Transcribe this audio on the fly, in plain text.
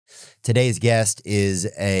Today's guest is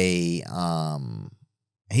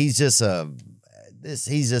he's just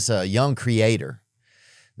a young creator.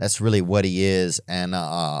 That's really what he is, and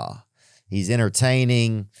he's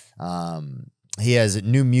entertaining. He has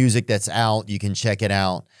new music that's out. You can check it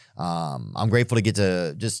out. I'm grateful to get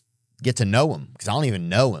to know him because I don't even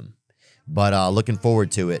know him, but looking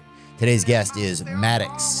forward to it. Today's guest is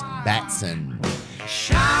Maddox Batson.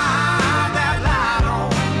 Shine that light on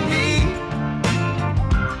me.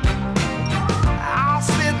 I'll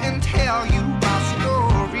sit and tell you my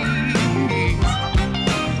stories.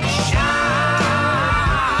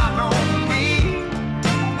 Shine on me,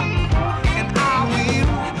 and I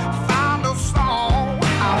will find a song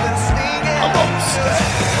I've been singing. I'm upset.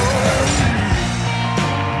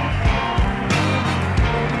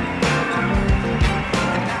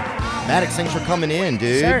 Maddox, thanks for coming in,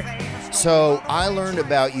 dude. Sure. So I learned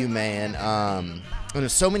about you, man.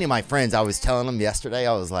 And so many of my friends, I was telling them yesterday,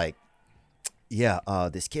 I was like, yeah,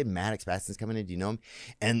 this kid Maddox Batson's coming in. Do you know him?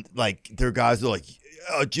 And like their guys are like,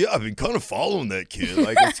 yeah, I've been kind of following that kid.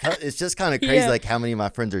 Like it's just kind of crazy, Yeah. like how many of my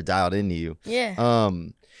friends are dialed into you. Yeah.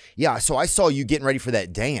 Yeah. So I saw you getting ready for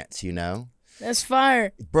that dance, you know, That's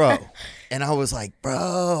fire. bro. And I was like,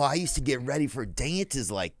 bro, I used to get ready for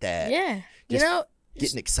dances like that. Yeah. You Just know,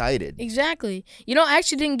 getting excited. exactly. You know, I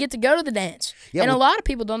actually didn't get to go to the dance. Yeah, and well- a lot of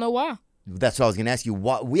people don't know why. That's what I was gonna ask you.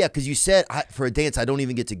 Why? Yeah, because you said for a dance I don't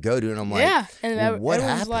even get to go to, and I'm like, Yeah. And well, what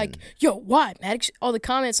everyone's happened? like, yo, why, Maddox? All the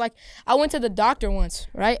comments, like, I went to the doctor once,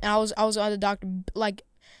 right? And I was at the doctor, like,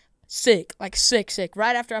 sick,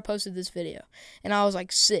 right after I posted this video. And I was,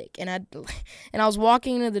 like, sick. And I was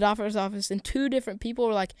walking into the doctor's office, and two different people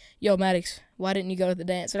were like, yo, Maddox, why didn't you go to the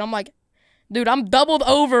dance? And I'm like, dude, I'm doubled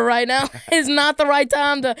over right now. It's not the right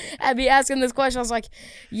time to be asking this question. I was like,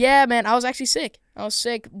 yeah, man, I was actually sick. I was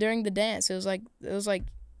sick during the dance. It was like,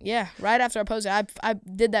 yeah, right after I posted, I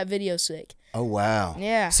did that video sick. Oh wow.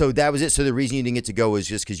 Yeah. So that was it. So the reason you didn't get to go was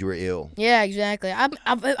just because you were ill. Yeah, exactly. I've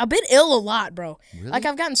been ill a lot, bro. Really? Like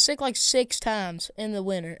I've gotten sick like 6 times in the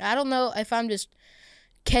winter. I don't know if I'm just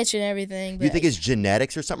catching everything. But You think it's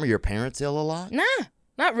genetics or something? Or your parents ill a lot? Nah.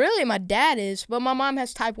 Not really. My dad is, but my mom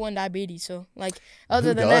has type 1 diabetes. So, like, other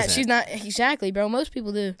Who than that, doesn't? she's not. Exactly, bro. Most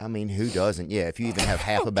people do. I mean, who doesn't? Yeah, if you even have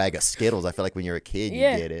half a bag of Skittles, I feel like when you're a kid, you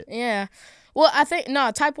Yeah. get it. Yeah. Well, I think,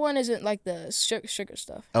 no, type 1 isn't like the sugar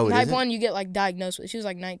stuff. Oh, it Type isn't? 1, you get, like, diagnosed with. She was,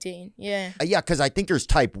 like, 19. Yeah. Yeah, because I think there's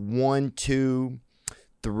type 1, 2,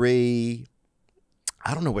 3.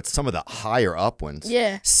 I don't know what some of the higher up ones.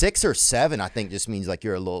 Yeah. 6 or 7, I think, just means like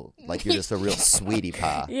you're you're just a real sweetie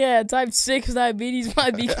pie. Yeah, type 6 diabetes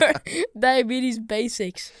might be diabetes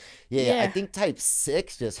basics. Yeah, I Yeah. think type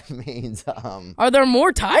 6 just means Are there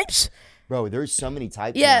more types? bro, there's so many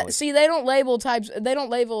types. Yeah, now. see, they don't label types. They don't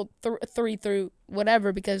label 3 through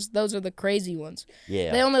whatever because those are the crazy ones.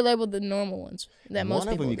 Yeah. They only label the normal ones that most One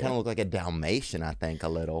of people them, you do. kind of look like a Dalmatian, I think, a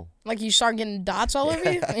little. Like you start getting dots all over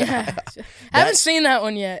you? Yeah. I haven't seen that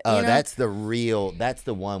one yet. Oh, you know? that's the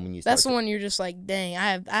one when you start. That's the one you're just like, dang,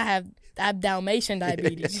 I have Dalmatian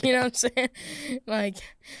diabetes. You know what I'm saying? Like,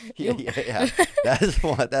 Yeah. That's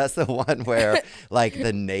the one where like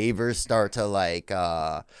the neighbors start to like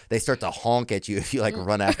they start to honk at you if you like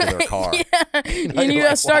run after their car. yeah. know, And you you're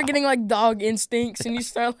like, start wow. getting like dog instincts, and you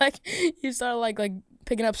start like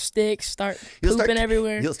picking up sticks, start You'll pooping start,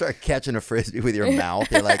 everywhere. You'll start catching a frisbee with your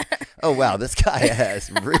mouth. You're like, oh wow, this guy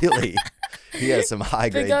has really. He has some high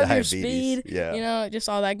grade Pick up diabetes. your speed. Yeah. You know, just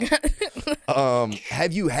all that good.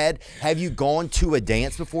 Have you gone to a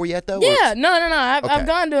dance before yet though? Or Yeah, it's- no. I've Okay.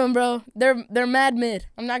 gone to them, bro. They're mad mid.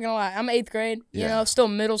 I'm not gonna lie. I'm 8th grade. You Yeah. know, still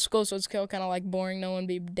middle school, so it's still kind of like boring. No one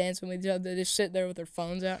be dancing with each other. They just sit there with their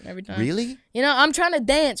phones out and every time. Really? You know, I'm trying to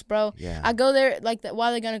dance, bro. Yeah. I go there like that. Why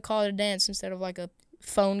are they gonna call it a dance instead of like a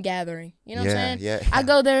phone gathering? You know what I'm saying? Yeah. I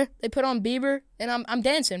go there. They put on Bieber, and I'm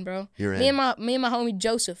dancing, bro. You're me in. and my homie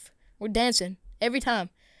Joseph. We're dancing every time.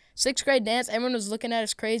 6th grade dance. Everyone was looking at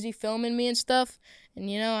us crazy, filming me and stuff. And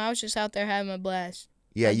you know, I was just out there having a blast.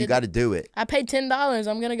 Yeah, I you did got to do it. I paid $10.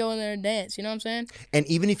 I'm gonna go in there and dance. You know what I'm saying? And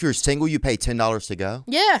even if you're single, you pay $10 to go.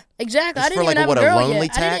 Yeah, exactly. I It's didn't for like even have what, a a girl lonely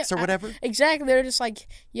yet. I didn't tax or I- whatever. Exactly. They're just like,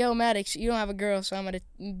 yo, Maddox, you don't have a girl, so I'm gonna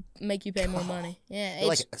make you pay more money. Yeah.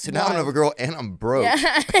 You're It's like, so now I don't have a girl and I'm broke.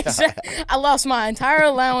 Yeah, exactly. I lost my entire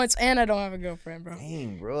allowance and I don't have a girlfriend, bro.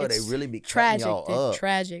 Dang, bro, It's they really be cutting tragic, y'all dude. up.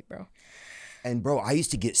 Tragic, bro. And bro, I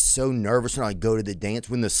used to get so nervous when I'd go to the dance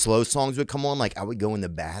when the slow songs would come on. Like I would go in the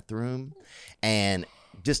bathroom, and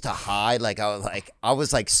just to hide, like I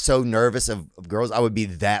was so nervous of girls. I would be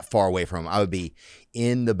that far away from them. I would be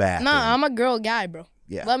in the bathroom. Nah, I'm a girl guy, bro.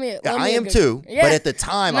 Yeah. Let me I a am good- too. Yeah. But at the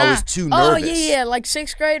time, I Nah. was too Oh nervous. yeah. Like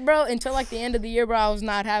 6th grade, bro. Until like the end of the year, bro, I was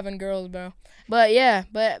not having girls, bro. But yeah,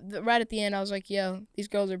 right at the end, I was like, yo, these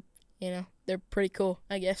girls are, they're pretty cool,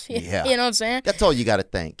 I guess. Yeah. You know what I'm saying? That's all you got to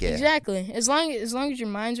think. Yeah. Exactly. As long as your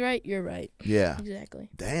mind's right, you're right. Yeah. Exactly.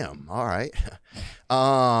 Damn. All right.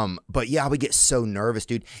 But yeah, I would get so nervous,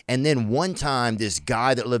 dude. And then one time, this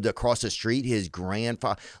guy that lived across the street, his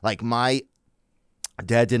grandfather, like my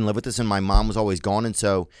dad didn't live with us, and my mom was always gone, and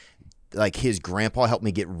so like his grandpa helped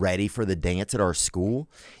me get ready for the dance at our school,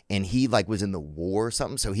 and he like was in the war or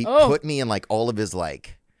something, so he put me in like all of his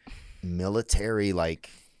like military like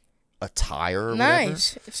attire or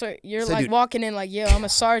nice. whatever. So you're like dude, walking in like, yo, I'm a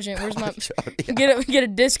sergeant. Where's my get a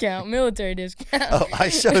discount, military discount? Oh, I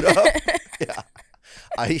showed up. Yeah.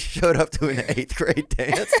 I showed up to an 8th grade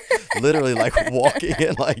dance, literally like walking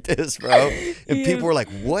in like this, bro. And people were like,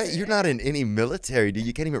 "What? You're not in any military, dude.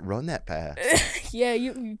 You can't even run that fast." Yeah,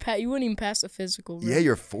 you wouldn't even pass the physical, bro. Yeah,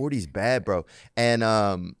 your 40's bad, bro.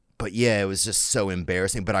 And but yeah, it was just so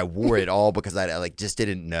embarrassing. But I wore it all because I like just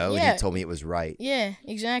didn't know, and he told me it was right. Yeah,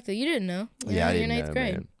 exactly. You didn't know. I didn't know. You're in 8th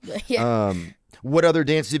grade. Man. Yeah. What other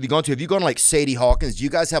dances have you gone to? Have you gone to like Sadie Hawkins? Do you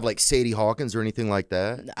guys have like Sadie Hawkins or anything like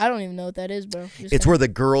that? I don't even know what that is, bro. It's where the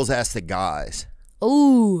girls ask the guys.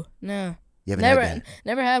 Ooh, no. You haven't had that?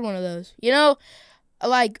 Never had one of those.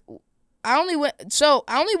 Like I only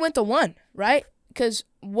went to one, right? Because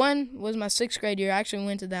one was my 6th grade year. I actually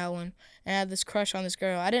went to that one, and I had this crush on this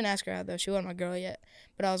girl. I didn't ask her out though; she wasn't my girl yet.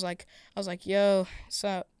 But I was like, yo, what's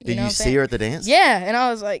up? Did you see her at the dance? Yeah, and I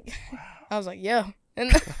was like, yo.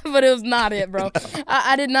 But it was not it, bro.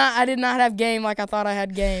 I did not have game like I thought I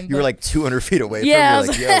had game. You were like 200 feet away from me.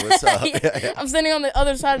 Like, yo, what's up? Yeah. I'm standing on the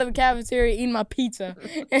other side of the cafeteria eating my pizza.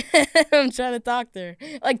 I'm trying to talk to her,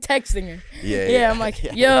 like texting her. Yeah. I'm like,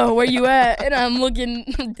 yo, where you at? And I'm looking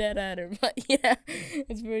dead at her. But yeah,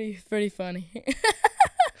 it's pretty funny.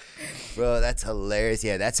 Bro, that's hilarious.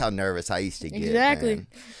 Yeah, that's how nervous I used to get. Exactly.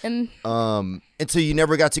 Man. And so you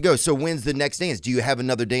never got to go. So when's the next dance? Do you have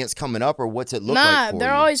another dance coming up, or what's it look like for you? Nah,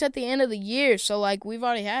 they're always at the end of the year. So like we've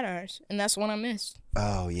already had ours, and that's the one I missed.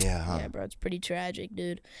 Oh yeah, huh? Yeah, bro, it's pretty tragic,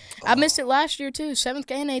 dude. I missed it last year too, 7th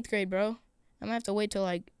and 8th grade, bro. I'm gonna have to wait till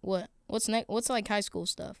like what's next? What's like high school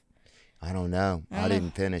stuff? I don't know. I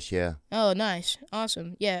didn't finish. Yeah. Oh, nice,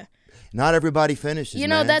 awesome, yeah. Not everybody finishes.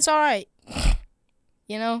 Man. That's all right.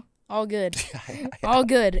 All good. All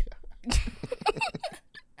good.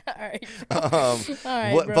 All right. All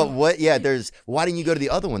right, bro. But what? Yeah, why didn't you go to the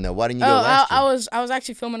other one though? Why didn't you go last year? I was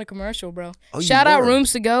actually filming a commercial, bro. Oh, Shout out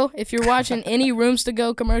Rooms to Go. If you're watching any Rooms to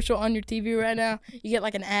Go commercial on your TV right now, you get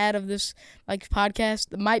like an ad of this like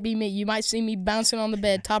podcast. It might be me. You might see me bouncing on the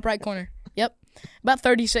bed, top right corner. Yep. About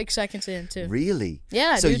 36 seconds in, too. Really?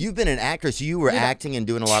 Yeah, So dude. You've been an actor, so you were acting and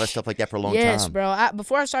doing a lot of stuff like that for a long time. Yes, bro.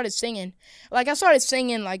 Before I started singing, I started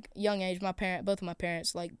singing, like, young age. Both of my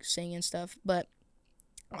parents, like, singing stuff. But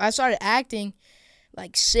I started acting,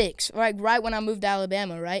 like, 6. Like, right when I moved to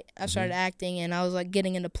Alabama, right? I started acting, and I was, like,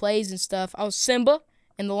 getting into plays and stuff. I was Simba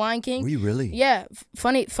in The Lion King. Were you really? Yeah.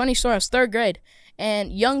 Funny story. I was 3rd grade.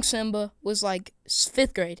 And young Simba was, like,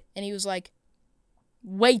 5th grade. And he was, like,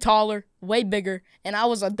 way taller, way bigger, and I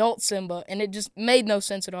was adult Simba, and it just made no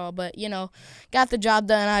sense at all. But got the job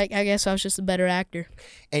done. I guess I was just a better actor.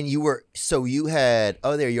 And you had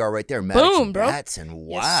there you are right there, Maddox. Boom, bro. Batson.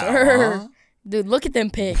 Wow, yes, sir. Huh? Dude, look at them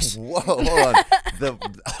pics. Whoa, hold on.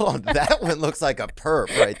 Hold on, that one looks like a perp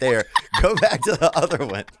right there. Go back to the other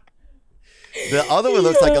one. The other one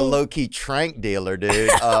looks like a low-key trank dealer, dude.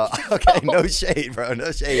 Okay, no shade, bro.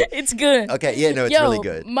 No shade. It's good. Okay, yeah, no, it's really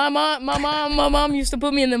good. My mom used to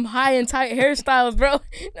put me in them high and tight hairstyles, bro.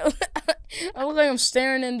 I look like I'm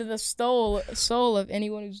staring into the soul of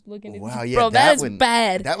anyone who's looking at Wow, yeah, bro, that is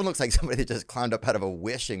bad. That one looks like somebody that just climbed up out of a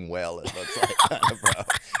wishing well, it looks like, bro.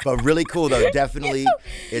 But really cool, though. Definitely,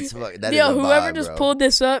 that is a whoever vibe, just bro. pulled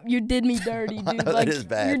this up, you did me dirty, dude. Know, like, that is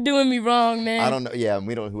bad. You're doing me wrong, man. I don't know. Yeah,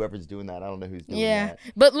 we don't. Whoever's doing that, I don't know who's doing that.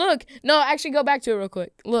 But look, no, actually, go back to it real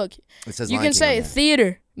quick. Look, it says you Lion can King say on there.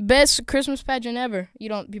 theater, best Christmas pageant ever. You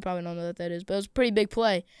probably don't know what that is, but it was a pretty big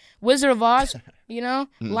play. Wizard of Oz,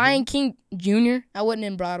 Lion King Jr. I wasn't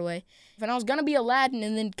in Broadway, and I was gonna be Aladdin,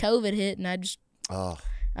 and then COVID hit, and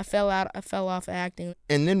I fell off acting.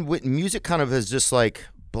 And then music kind of has just like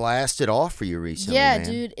blasted off for you recently. Yeah, man.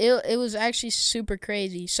 dude, it was actually super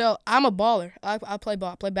crazy. So I'm a baller. I play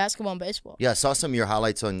ball. I play basketball and baseball. Yeah, I saw some of your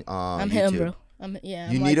highlights on I'm YouTube. him, bro.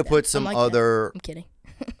 You need to put some other. I'm kidding.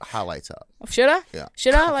 highlights up. Should I? Yeah.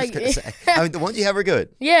 Should I? was Like, gonna say. I mean, the ones you have are good.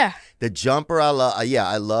 yeah. The jumper, I love. Yeah,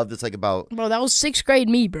 I love. It's like about. Bro, that was 6th grade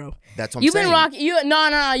me, bro. That's what I'm You've saying. been rocking.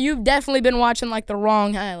 No. You've definitely been watching like the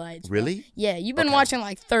wrong highlights. Bro. Really? Yeah, you've been Okay. watching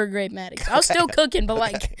like 3rd grade Maddox. I was still cooking, but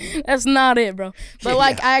like that's not it, bro. But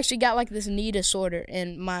like I actually got like this knee disorder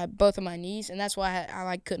in both of my knees, and that's why I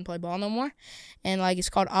like couldn't play ball no more. And like it's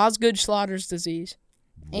called Osgood-Schlatter's disease.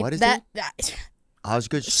 What is that?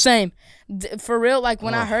 Osgood. Same. For real, like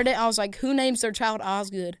when I heard it, I was like, who names their child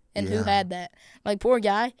Osgood? And who had that? Like, poor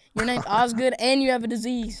guy. Your name's Osgood and you have a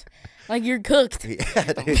disease. Like, you're cooked.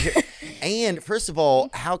 Yeah, dude. And first of all,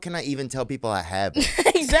 how can I even tell people I have it?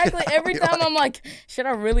 Exactly. Every time I'm like, should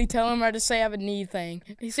I really tell him or just say I have a knee thing?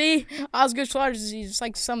 You see, Osgood-Schlatter's disease, it's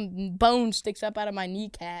like some bone sticks up out of my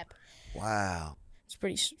kneecap. Wow. It's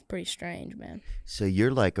pretty strange, man. So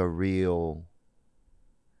you're like a real.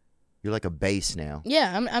 You're like a base now.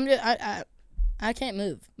 Yeah, I can't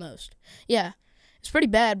move most. Yeah, it's pretty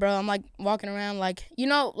bad, bro. I'm like walking around like you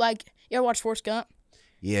ever watch Forrest Gump?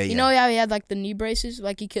 Yeah, You know how he had like the knee braces,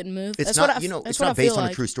 like he couldn't move. It's That's not. what I, You know, that's it's what not I feel based on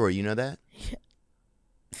like. a true story. You know that?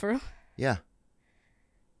 For real? Yeah.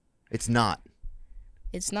 It's not.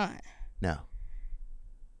 It's not. No.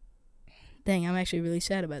 Dang, I'm actually really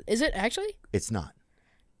sad about it. Is it actually? It's not.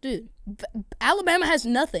 Dude, Alabama has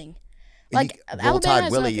nothing. Like Roll Alabama Tide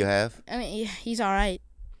has Willie, nothing. you have. I mean, he's all right,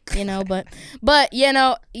 but you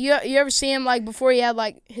know, you ever see him like before he had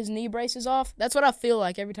like his knee braces off? That's what I feel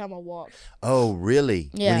like every time I walk. Oh, really?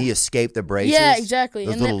 Yeah. When he escaped the braces? Yeah, exactly.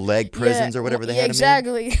 Those And little leg prisons or whatever they had him in?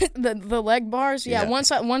 exactly. the leg bars. Yeah. Yeah.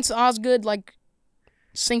 Once Osgood like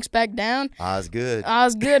sinks back down. Osgood.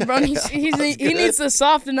 Osgood, bro. He Osgood. needs to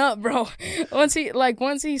soften up, bro. Once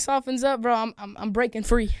he softens up, bro, I'm breaking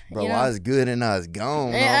free. Bro, you know? I was good and I was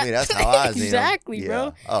gone, Yeah. homie. That's how I see him. Exactly, bro.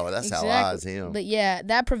 Yeah. Oh, that's how I see him. But yeah,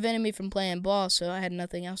 that prevented me from playing ball, so I had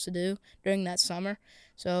nothing else to do during that summer.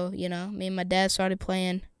 So, you know, me and my dad started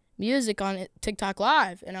playing music on TikTok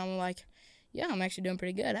Live, and I'm like, yeah, I'm actually doing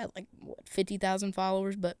pretty good. I had like 50,000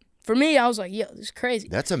 followers, but for me, I was like, yo, this is crazy.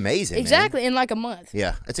 That's amazing, Exactly, man. in like a month.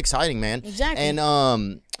 Yeah, it's exciting, man. Exactly.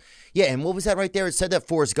 And yeah, and what was that right there? It said that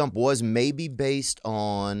Forrest Gump was maybe based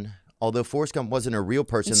on, although Forrest Gump wasn't a real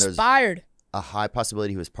person, there's Inspired. a high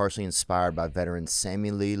possibility he was partially inspired by veteran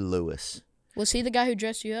Sammy Lee Lewis. Was he the guy who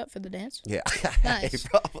dressed you up for the dance? Yeah, Nice. he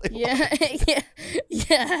probably was. Yeah,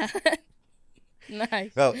 yeah.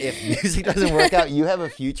 Nice. Bro, if music doesn't work out, you have a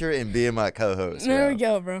future in being my co-host. There bro. we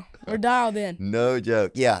go, bro. We're dialed in. No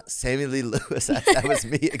joke. Yeah, Sammy Lee Lewis. That was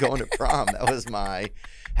me going to prom. That was my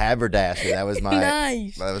haberdasher. That was my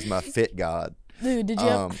Nice. That was my fit god. Dude, did you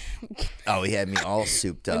have Oh, he had me all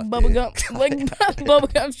souped up. bubble dude. gum, like bubble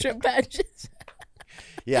gum strip patches?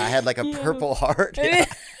 Yeah, I had like a purple heart. Yeah.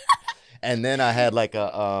 And then I had like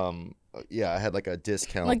a I had like a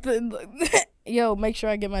discount. Like yo, make sure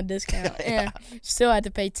I get my discount. Yeah. Still had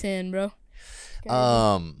to pay 10, bro.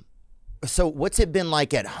 So what's it been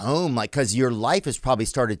like at home? Like, cause your life has probably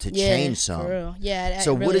started to change some. For real. Yeah.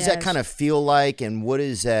 So really what does that has. kind of feel like, and what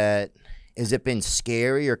is that? Has it been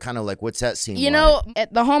scary, or kind of like what's that seem like? You know,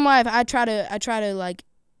 at the home life, I try to like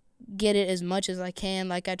get it as much as I can.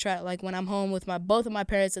 Like I try, like when I'm home with both of my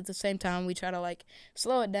parents at the same time, we try to like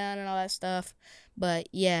slow it down and all that stuff. But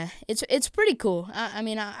yeah, it's pretty cool. I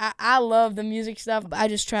mean, I love the music stuff. But I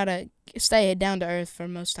just try to stay down to earth for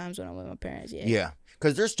most times when I'm with my parents. Yeah. Yeah,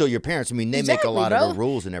 because they're still your parents. I mean, they make a Exactly, lot bro. of the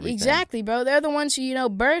rules and everything. Exactly, bro. They're the ones who,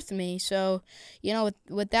 birthed me. So,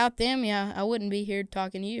 without them, yeah, I wouldn't be here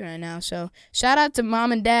talking to you right now. So, shout out to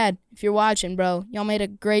mom and dad if you're watching, bro. Y'all made a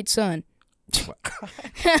great son.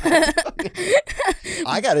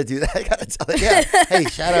 I got to do that. I got to tell them, yeah. Hey,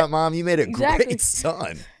 shout out, Mom. You made a Exactly. great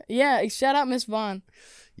son. Yeah, shout out Miss Vaughn.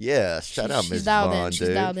 Yeah, shout out she's Miss dialed in. Vaughn, She's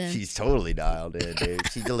dude. dialed in. She's totally dialed in,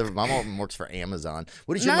 dude. She delivered. My mom works for Amazon.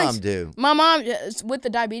 What does your Nice. mom do? My mom, with the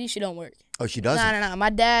diabetes, she don't work. Oh, she doesn't? No. My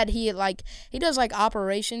dad, he does like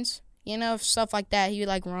operations, stuff like that. He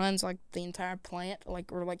like runs like the entire plant, or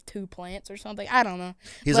like 2 plants or something. I don't know.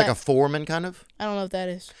 He's But like a foreman, kind of? I don't know what that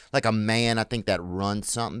is. Like a man, I think, that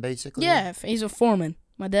runs something, basically? Yeah, he's a foreman.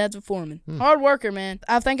 My dad's a foreman. Hmm. Hard worker, man.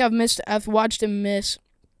 I think I've watched him miss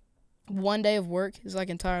one day of work his like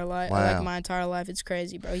entire life. Wow. Like my entire life. It's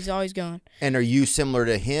crazy, bro. He's always going. And are you similar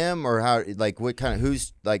to him, or how? Like, what kind of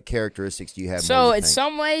whose like characteristics do you have? So more, you in think?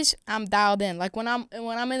 some ways, I'm dialed in. Like when I'm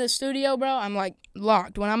in the studio, bro, I'm like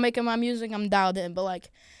locked. When I'm making my music, I'm dialed in. But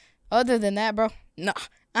like other than that, bro, no.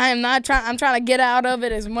 I am not trying. I'm trying to get out of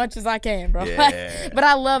it as much as I can, bro. Yeah. But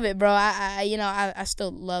I love it, bro. I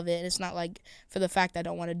still love it. It's not like for the fact I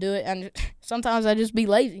don't want to do it. And sometimes I just be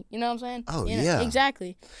lazy. You know what I'm saying? Oh, You know? yeah.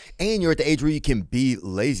 Exactly. And you're at the age where you can be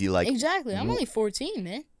lazy. Like, Exactly. I'm only 14,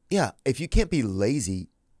 man. yeah, if you can't be lazy,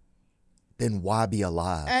 then why be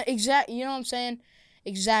alive? Exactly. You know what I'm saying?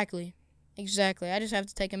 Exactly. Exactly. I just have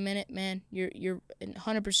to take a minute, man. You're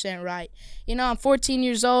 100% right. You know, I'm 14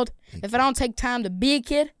 years old. If I don't take time to be a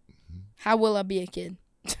kid, how will I be a kid?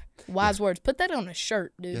 Wise words. Put that on a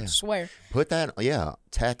shirt, dude. Yeah. Swear. Put that,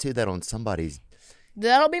 tattoo that on somebody's.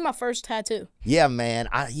 That'll be my first tattoo. Yeah, man.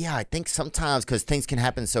 I think sometimes because things can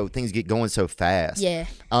happen, so things get going so fast. Yeah.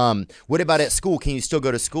 What about at school? Can you still go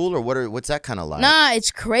to school, or what's that kind of like? Nah, it's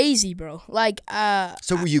crazy, bro. Like,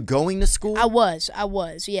 So were you going to school? I was,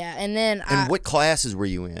 yeah. And then And what classes were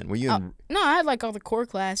you in? Were you in? No, I had like all the core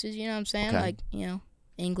classes, you know what I'm saying? Okay. Like, you know,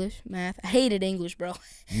 English, math. I hated English, bro.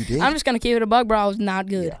 You did? I'm just gonna keep it a buck, bro. I was not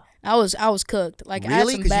good. Yeah. I was cooked. Like, I had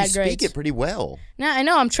Really? some Because bad you grades. speak it pretty well. Nah, I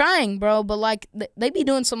know I'm trying, bro, but like they be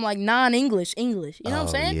doing some like non-English English. You know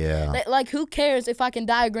what I'm saying? Yeah. Like who cares if I can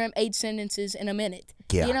diagram 8 sentences in a minute?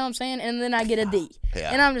 Yeah. You know what I'm saying? And then I get a D.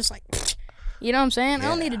 Yeah. And I'm just like, you know what I'm saying? I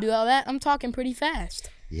don't Yeah. need to do all that. I'm talking pretty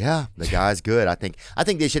fast. Yeah, the guy's good. I think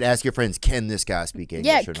they should ask your friends, can this guy speak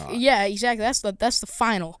English or not? Yeah, exactly. That's the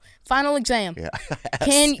final exam. Yeah.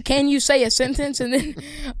 Can you say a sentence and then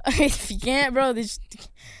if you can't, bro, this.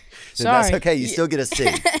 Then Sorry. that's okay. You still get a C.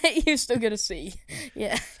 You still get a C.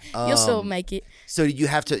 Yeah, you'll still make it. So did you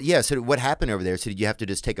have to? Yeah. So what happened over there? So did you have to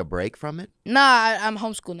just take a break from it? Nah, I'm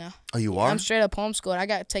homeschooled now. Oh, you are? I'm straight up homeschooled. I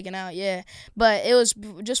got taken out, yeah, but it was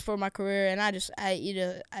just for my career, and I just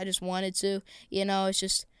wanted to. You know, it's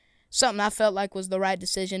just something I felt like was the right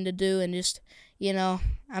decision to do, and just, you know,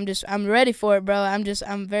 I'm ready for it, bro.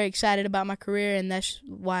 I'm very excited about my career, and that's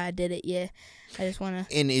why I did it. Yeah, I just want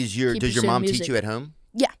to. And does your pursuing mom music. teach you at home?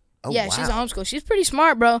 Yeah. Oh, Yeah, wow. she's a homeschool. She's pretty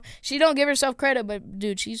smart, bro. She don't give herself credit, but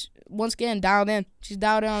dude, she's once again dialed in. She's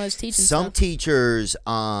dialed in on this teaching Some stuff. teachers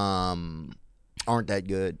aren't that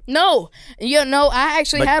good. No, I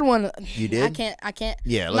actually But had one. you did? I can't.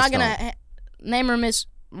 Yeah, I'm let's not gonna name her Miss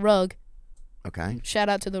Rugg. Okay. Shout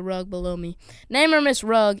out to the rug below me. Name her Miss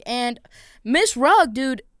Rugg, and Miss Rugg,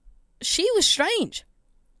 dude, she was strange.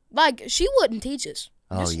 Like, she wouldn't teach us.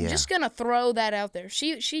 Oh, yeah. Just gonna throw that out there.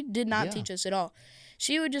 She did not Yeah. teach us at all.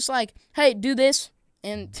 She would just like, hey, do this,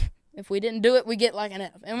 and if we didn't do it, we get like an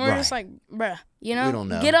F. And we're just Right. like, bruh, you know, don't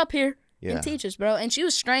know. get up here Yeah. and teach us, bro. And she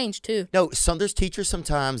was strange too. No, there's teachers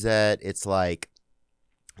sometimes that it's like,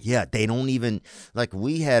 yeah, they don't even like.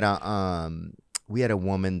 We had a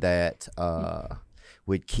woman that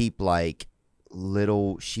would keep like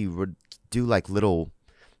little. She would do like little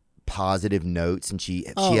positive notes, and she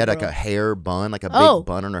had like bro. a hair bun, like a big Oh.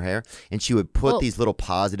 bun on her hair, and she would put Whoa. these little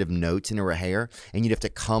positive notes into her hair, and you'd have to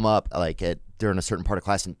come up like during a certain part of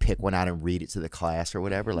class and pick one out and read it to the class or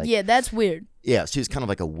whatever. Like, Yeah, that's weird. yeah, she was kind of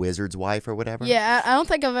like a wizard's wife or whatever. Yeah, I don't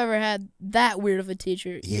think I've ever had that weird of a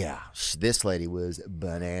teacher. Yeah, this lady was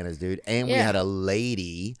bananas, dude. And we Yeah. had a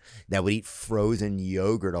lady that would eat frozen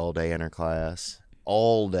yogurt all day in her class,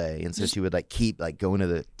 all day. And so she would like keep like going to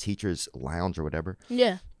the teacher's lounge or whatever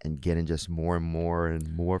Yeah. and getting just more and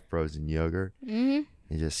more frozen yogurt Mm-hmm.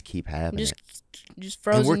 and just keep having Just it. just And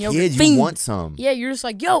frozen we're yogurt. kids, you Fiend. want some. Yeah, you're just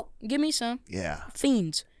like, yo, give me some. Yeah.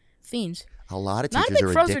 Fiends. A lot of Not a teachers big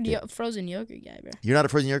are frozen addicted. frozen yogurt guy, bro. You're not a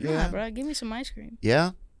frozen yogurt Nah, guy? bro, give me some ice cream.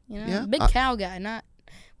 Yeah? You know, Yeah, big I- cow guy, not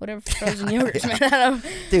whatever frozen yogurts, man. I don't,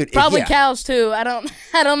 Dude, probably yeah. cows too. I don't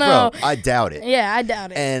know. Bro, I doubt it. Yeah, I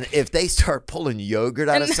doubt it. And if they start pulling yogurt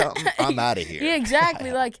out of something, I'm out of here. Yeah,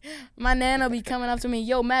 exactly. Like my nana be coming up to me,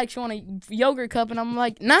 yo, Maddox, you want a yogurt cup? And I'm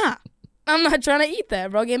like, nah, I'm not trying to eat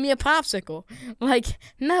that, bro. Give me a popsicle. Like,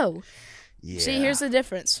 no. Yeah. See, here's the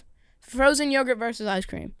difference: frozen yogurt versus ice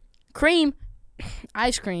cream.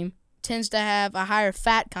 Ice cream tends to have a higher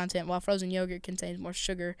fat content, while frozen yogurt contains more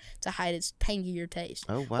sugar to hide its tangier taste.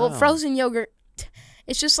 Oh, wow. Well, frozen yogurt,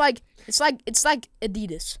 it's just like it's like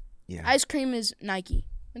Adidas. Yeah. Ice cream is Nike.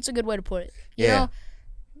 That's a good way to put it. You Yeah. know,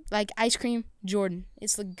 like ice cream, Jordan.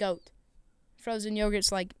 It's the GOAT. Frozen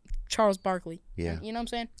yogurt's like Charles Barkley. Yeah. You know what I'm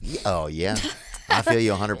saying? Oh, yeah. I feel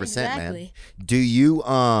you 100%, Exactly. man. Do you,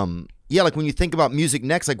 yeah, like when you think about music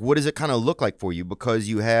next, like what does it kind of look like for you? Because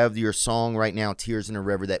you have your song right now, Tears in a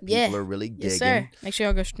River, that people Yeah. are really digging. Yes, sir. Make sure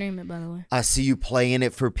y'all go stream it, by the way. I see you playing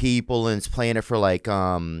it for people, and it's playing it for like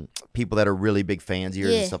people that are really big fans of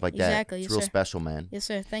yours and Yeah, stuff like that. exactly. It's Yes, real sir. special, man. Yes,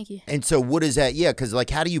 sir. Thank you. And so what is that? Yeah, because like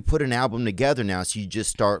how do you put an album together now? So you just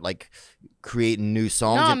start like creating new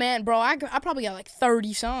songs? No, and- man, bro. I probably got like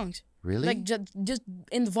 30 songs. Really? Like just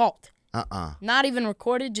in the vault. Not even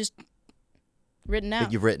recorded, just written out.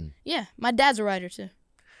 That you've written. Yeah, my dad's a writer too.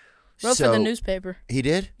 Wrote for the newspaper. He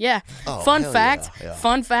did? Yeah. Oh, Fun hell fact. yeah.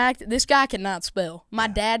 Fun fact. This guy cannot spell. My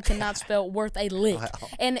dad cannot spell worth a lick,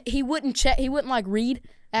 and he wouldn't check. He wouldn't like read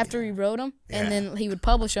after he wrote them, and then he would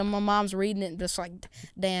publish them. My mom's reading it and just like,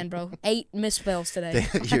 Dan, bro, 8 misspells today.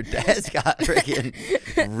 Your dad's got freaking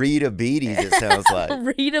Rita Beaties, it sounds like.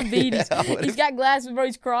 Rita Beaties. He's got glasses, bro.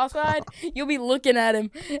 He's cross-eyed. You'll be looking at him,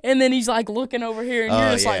 and then he's like looking over here, and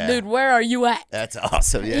you're just like, dude, where are you at? That's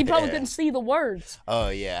awesome. Yeah. He probably couldn't see the words. Oh,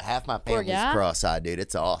 yeah. Half my family's cross-eyed, dude.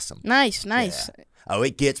 It's awesome. Nice. Yeah. Oh,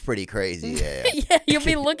 it gets pretty crazy. Yeah. Yeah, you'll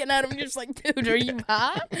be looking at him just like, dude, are you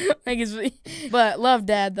high? But love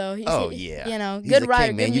Dad though. Yeah. You know, He's good a writer,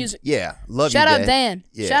 king, good man. music. Love Shout you, out Dad. Dan.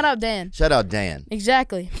 Yeah. Shout out Dan. Shout out Dan.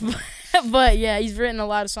 Exactly. But yeah, he's written a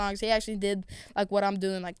lot of songs. He actually did like what I'm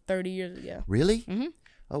doing like 30 years ago. Really? Mm-hmm.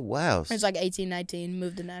 Oh, wow. It's like 18, 19,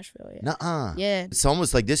 moved to Nashville. Yeah. Nuh-uh. Yeah. It's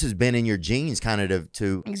almost like this has been in your genes kind of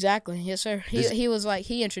to Exactly. Yes, sir. He was like,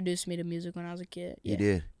 he introduced me to music when I was a kid. Yeah. You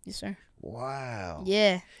did? Yes, sir. Wow.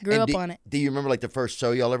 Yeah. Grew up on it. Do you remember like the first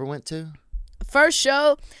show y'all ever went to? First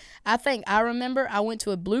show, I remember I went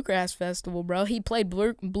to a bluegrass festival, bro. He played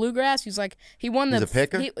bluegrass. He won the. He's a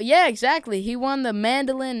picker? Yeah, exactly. He won the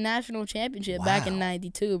mandolin national championship back in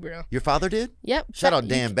 '92, bro. Your father did? Yep. Shout out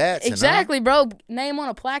Dan Batson. Exactly, bro. Name on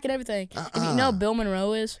a plaque and everything. If you know who Bill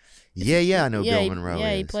Monroe is. Yeah, I know Bill Monroe.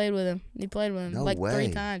 Yeah, is. he played with him. No like way.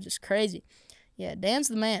 3 times. It's crazy. Yeah, Dan's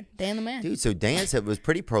the man. Dan the man. Dude, so Dan was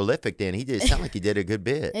pretty prolific then. He did sound like he did a good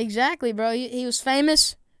bit. Exactly, bro. He was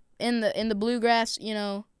famous in the bluegrass,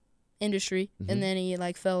 industry, and then he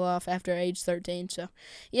like fell off after age 13. So,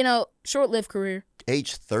 short-lived career.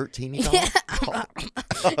 Age 13, you Yeah.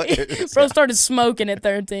 Bro started smoking at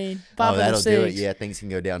 13. Popping that'll cigs. do it. Yeah, things can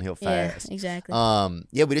go downhill fast. Yeah, exactly.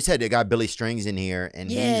 Yeah, we just had the guy Billy Strings in here,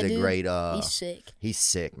 and he's a dude. great. He's sick. He's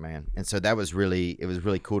sick, man. And so it was really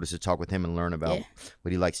cool just to talk with him and learn about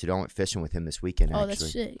what he likes to do. I went fishing with him this weekend. Oh, actually.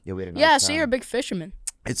 that's sick. Yeah, we had a nice I time. see you're a big fisherman.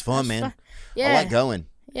 It's fun, man. Fun. Yeah. I like going.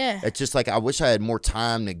 Yeah. It's just like I wish I had more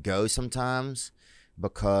time to go sometimes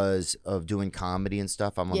because of doing comedy and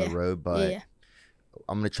stuff. I'm on the road, but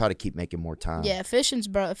I'm gonna try to keep making more time. Yeah, fishing's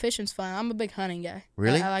fun. I'm a big hunting guy.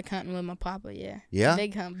 Really? I like hunting with my papa. Yeah. Yeah?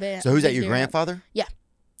 Big hunt. So who's that? Your grandfather? Yeah.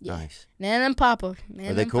 Nice. Nan and Papa.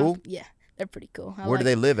 Are they cool? Yeah, they're pretty cool. Where do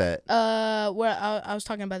they live at? Where I was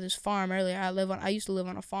talking about this farm earlier. I used to live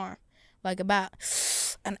on a farm, like about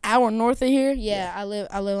an hour north of here. Yeah, I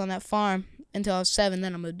live on that farm until I was 7.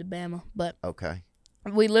 Then I moved to Bama. But Okay.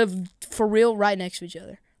 we live for real right next to each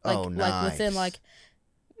other. Like, Oh, nice. Like within like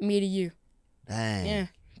me to you. Dang. Yeah,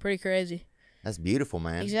 pretty crazy. That's beautiful,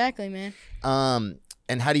 man. Exactly, man.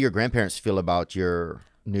 And how do your grandparents feel about your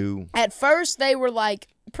new? At first, they were like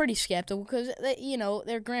pretty skeptical because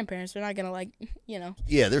they're grandparents. They're not gonna like.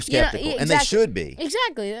 Yeah, they're skeptical, and they exactly. should be.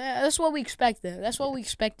 Exactly. That's what we expected. That's what we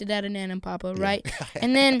expected out of Nan and Papa, right?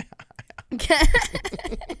 And then,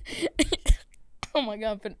 oh my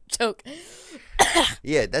God, I'm finna choke.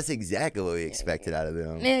 Yeah, that's exactly what we expected out of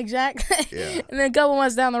them. Yeah, exactly. Yeah. And then a couple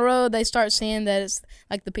months down the road, they start seeing that it's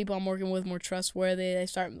like the people I'm working with more trustworthy. They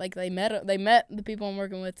start like they met the people I'm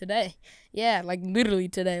working with today. Yeah, like literally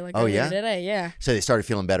today. Like earlier today. Yeah. So they started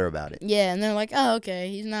feeling better about it. Yeah, and they're like, oh, okay,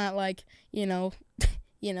 he's not like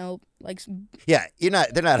like. Yeah,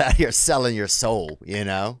 they're not out here selling your soul,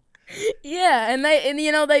 Yeah, and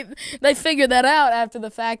they figured that out after the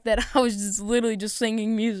fact that I was just literally just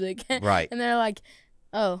singing music. Right. And they're like,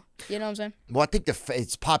 oh, you know what I'm saying? Well, I think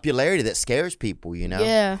it's popularity that scares people,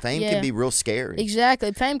 Yeah. Fame can be real scary.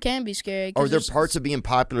 Exactly. Fame can be scary. Are there parts of being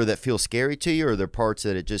popular that feel scary to you, or are there parts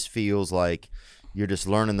that it just feels like you're just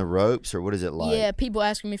learning the ropes, or what is it like? Yeah, people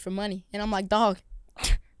asking me for money, and I'm like, dog,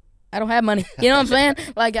 I don't have money. You know what I'm saying?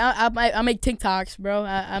 Like, I make TikToks, bro.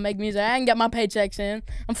 I make music. I ain't got my paychecks in.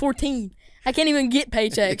 I'm 14. I can't even get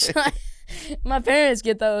paychecks. My parents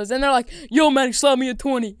get those, and they're like, yo, Maddox, slap me a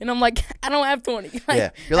 20. And I'm like, I don't have 20. Like,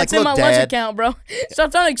 Yeah. You're like, that's in look, my lunch Dad. account, bro.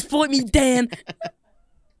 Stop trying to exploit me, Dan.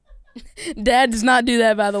 Dad does not do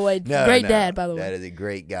that, by the way. No, Great no. dad, by the way. That is a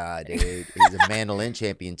great guy, dude. He's a mandolin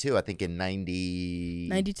champion, too. I think in 92?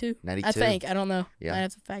 92. I think. I don't know. Yeah. I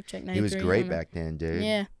have to fact check. 93, He was I great don't know. back then, dude.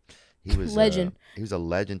 Yeah. He was Legend. He was a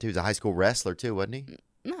legend, too. He was a high school wrestler, too, wasn't he?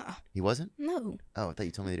 Nah. He wasn't? No. Oh, I thought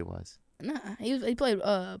you told me that he was. Nah. He played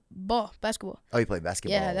basketball. Oh, he played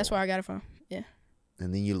basketball. Yeah, that's where I got it from. Yeah.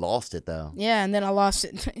 And then you lost it, though. Yeah, and then I lost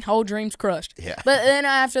it. Whole dream's crushed. Yeah. But then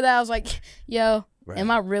after that, I was like, yo, am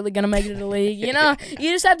I really going to make it to the league? You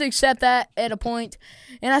just have to accept that at a point.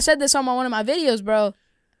 And I said this on one of my videos, bro.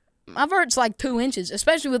 My vert's like 2 inches,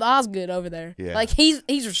 especially with Osgood over there. Yeah. Like, he's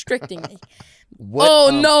restricting me. What, Oh,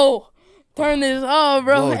 no. Turn this off,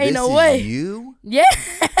 bro. Whoa, Ain't no this is way. You? Yeah.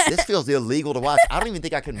 This feels illegal to watch. I don't even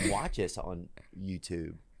think I can watch this on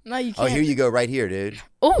YouTube. No, you Oh, can't. here you go, right here, dude.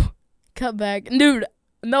 Oh, cut back. Dude,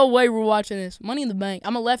 no way we're watching this. Money in the Bank.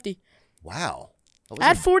 I'm a lefty. Wow. I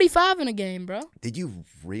had 45 in a game, bro. Did you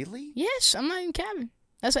really? Yes, I'm not even capping.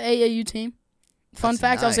 That's an AAU team. Fun That's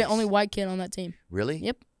fact, I was the nice. only white kid on that team. Really?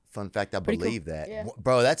 Yep. Fun fact, I Pretty cool. believe that. Yeah.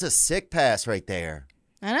 Bro, that's a sick pass right there.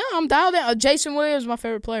 I know, I'm dialed in. Jason Williams is my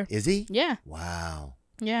favorite player. Is he? Yeah, Wow.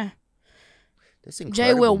 yeah. That's incredible,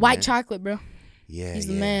 Jay Will, white man. chocolate, bro. Yeah, He's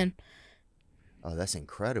the yeah. man. Oh, that's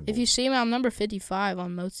incredible. If you see me, I'm number 55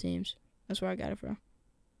 on most teams. That's where I got it from.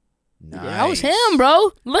 nice. Yeah, I was him,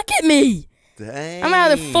 bro. Look at me. Dang. I'm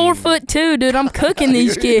out of 4'2", dude. I'm cooking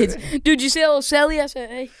these kids. Dude, you see that little Sally? I said,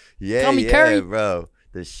 hey. Yeah, Call me yeah, Curry. bro.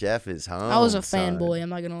 The chef is home. I was a son. fanboy. I'm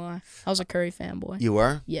not going to lie. I was a Curry fanboy. You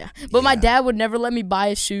were? Yeah. But my Yeah. dad would never let me buy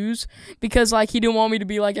his shoes because, like, he didn't want me to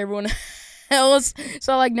be like everyone else.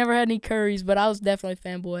 So I, like, never had any Currys. But I was definitely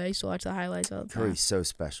a fanboy. I used to watch the highlights all the time. Curry's so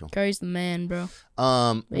special. Curry's the man, bro.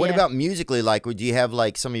 What yeah. about musically? Like, do you have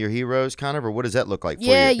like some of your heroes, kind of, or what does that look like for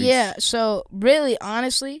Yeah, you? yeah. So really,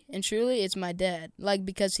 honestly and truly, it's my dad. Like,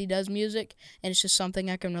 because he does music, and it's just something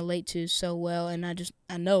I can relate to so well, and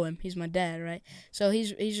I know him. He's my dad, right? So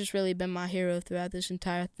he's just really been my hero throughout this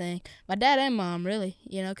entire thing. My dad and mom, really,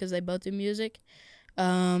 you know, because they both do music.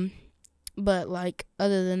 But like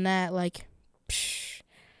other than that, like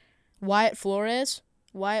Wyatt Flores,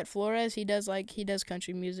 he does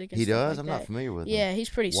country music. And He stuff does. like I'm that. not familiar with him. Yeah, he's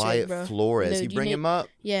pretty Wyatt sick, bro. Flores. Dude, you bring him up.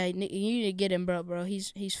 Yeah, you need to get him, bro.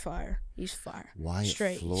 He's fire. He's fire. Wyatt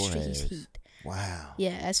Straight. Flores. He's heat. Wow.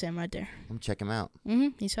 Yeah, that's him right there. I'm check him out.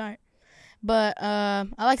 He's hard. But I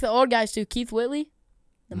like the old guys too. Keith Whitley,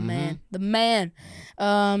 the man.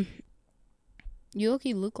 You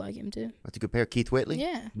look like him too. Let's compare Keith Whitley.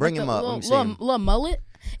 Yeah, Bring like him a up. Little, Let me see him. little mullet.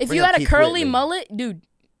 If Bring you up had a Keith curly Whitley. mullet, dude,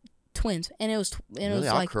 twins, and it was Really?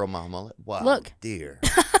 I'll like, curl my mullet. Wow. Look. Dear.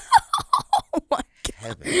 oh my god,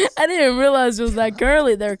 Heavens. I didn't realize it was that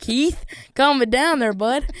curly there, Keith. Calm it down there,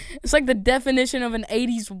 bud. It's like the definition of an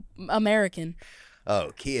 '80s American.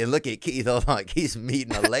 Oh, Keith, and look at Keith. Hold on. Keith's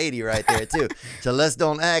meeting a lady right there, too. So let's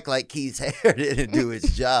don't act like Keith's hair didn't do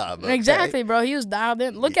its job. Okay? Exactly, bro. He was dialed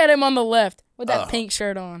in. Look at him on the left with that pink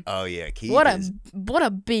shirt on. Oh, yeah. Keith What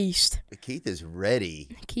a beast. Keith is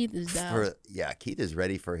ready. Keith is dialed. Keith is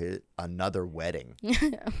ready for another wedding.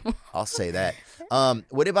 I'll say that.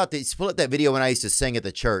 What about this? Pull up that video when I used to sing at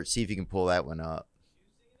the church. See if you can pull that one up.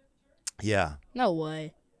 Yeah. No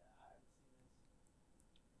way.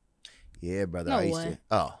 Yeah, brother. No I used way.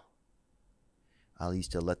 I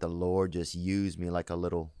used to let the Lord just use me like a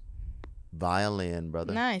little violin,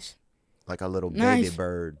 brother. Nice. Like a little Nice. baby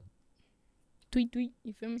bird. Tweet, tweet.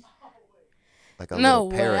 You feel me? Like a No little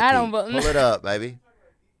way, parakeet. I don't Pull it up, baby.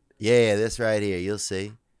 Yeah, this right here. You'll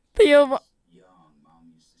see. Theo. Young, Mom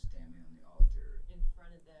used to stand me on the altar. In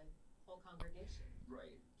front of the whole congregation.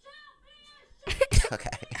 Right.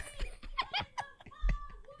 Okay.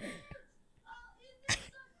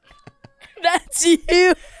 That's you.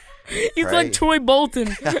 You look like Right. Troy Bolton.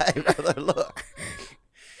 Hey, brother, look.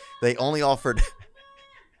 They only offered. They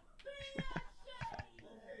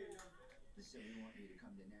said we want you to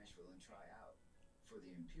come to Nashville and try out for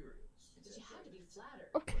the Imperials. But you had to be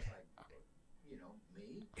flattered. You know,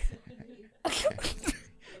 me.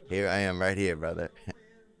 Here I am right here, brother.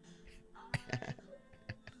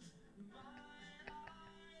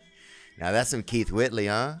 Now that's some Keith Whitley,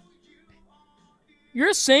 huh? You're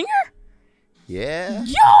a singer? Yeah.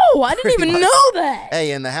 Yo, I didn't even much. know that.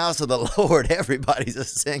 Hey, in the house of the Lord, everybody's a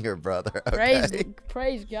singer, brother. Okay,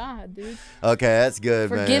 Praise God, dude, okay, that's good,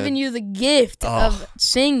 for man. giving you the gift of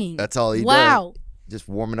singing. That's all he Wow. does. Just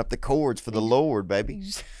warming up the chords for the Lord, baby.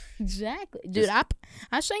 Exactly, dude.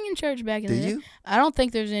 I sang in church back in the Did day. you? I don't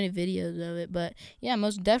think there's any videos of it, but yeah,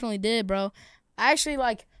 most definitely did, bro. I actually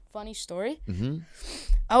funny story. Mm-hmm.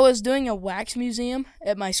 I was doing a wax museum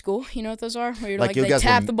at my school. You know what those are? Where you're Like you they guys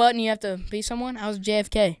tap were- the button, you have to be someone. I was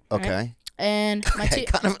JFK. right? Okay. And my Okay,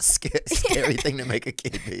 kind of a scary thing to make a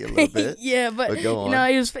kid be a little bit. yeah, but But go you know, on.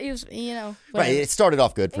 he was you know, Right, whatever. it started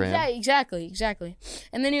off good for him. Exactly.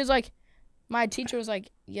 And then he was like, my teacher was like,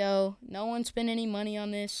 "Yo, no one spend any money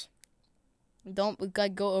on this. Don't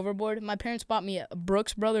go overboard." My parents bought me a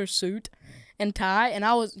Brooks Brothers suit and tie, and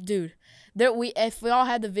I was, dude. If we all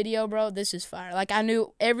had the video, bro, this is fire. Like I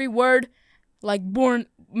knew every word, like born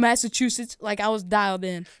Massachusetts. Like I was dialed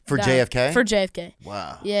in For JFK? For JFK.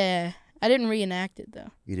 Wow. Yeah, I didn't reenact it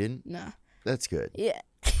though. You didn't? No. That's good. Yeah.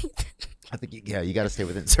 I think, you got to stay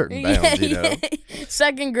within certain bounds, you know?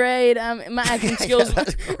 Second grade, my acting skills.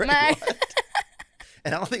 that's great. my,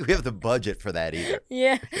 And I don't think we have the budget for that either.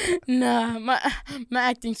 Yeah, nah, my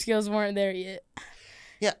acting skills weren't there yet.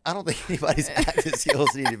 Yeah, I don't think anybody's acting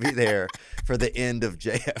skills need to be there for the end of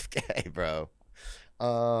JFK, bro.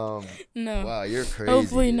 No. Wow, you're crazy.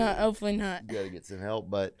 Hopefully dude. not. Hopefully not. You gotta get some help,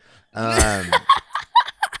 but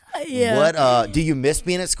Yeah. what do you miss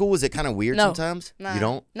being at school? Is it kind of weird No. sometimes? Nah. You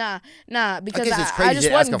don't? Nah, I because guess it's I crazy just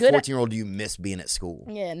to ask a wasn't good. 14-year-old, do you miss being at school?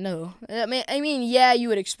 Yeah, no. I mean, yeah, you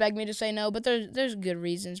would expect me to say no, but there's good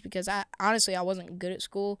reasons because I honestly I wasn't good at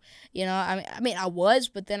school. You know, I mean I was,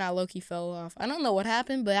 but then I low-key fell off. I don't know what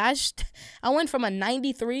happened, but I went from a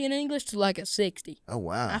 93 in English to like a 60. Oh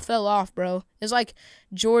wow. I fell off, bro. It's like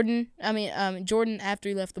Jordan. Jordan after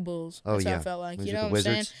he left the Bulls. Oh, That's yeah. what I felt like. Was You it know the what I'm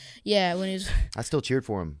saying? Wizards? Yeah, when he was. I still cheered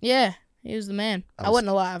for him. Yeah, he was the man. I wasn't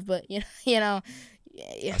alive, but you know.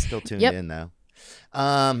 Yeah. I still tuned Yep. in though.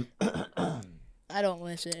 I don't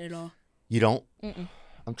miss it at all. You don't? Mm-mm.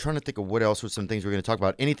 I'm trying to think of what else were some things we're going to talk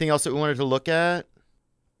about. Anything else that we wanted to look at?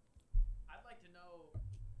 I'd like to know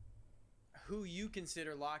who you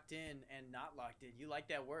consider locked in and not locked in. You like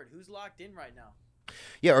that word. Who's locked in right now?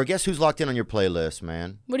 Yeah, or guess who's locked in on your playlist,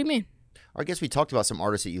 man? What do you mean? Or I guess we talked about some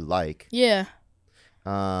artists that you like. Yeah.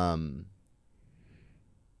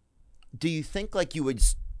 Do you think like you would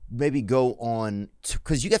maybe go on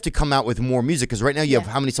because you have to come out with more music because right now you have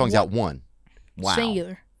how many songs out? One. Wow.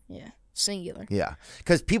 Singular. Yeah. Singular. Yeah,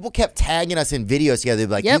 because people kept tagging us in videos together. They'd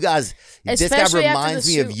be like, Yep. you guys, this Especially guy after reminds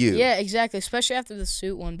the me of suit. you. Yeah, exactly. Especially after the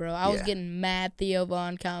suit one, bro. I was Yeah. getting mad Theo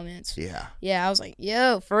Von comments. Yeah. Yeah, I was like,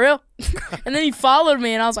 yo, for real? And then he followed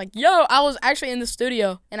me, and I was like, yo, I was actually in the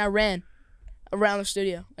studio, and I ran around the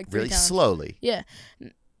studio like 3 Really times. slowly. Yeah.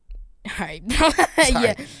 All right.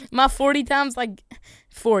 Yeah. My 40 times, like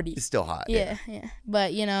 40. It's still hot. Yeah, yeah.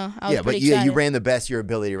 But, you know, I was Yeah, but pretty you excited. ran the best of your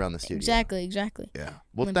ability around the studio. Exactly, exactly. Yeah.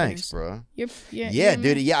 Well, Went thanks, there. bro. You're Yeah, the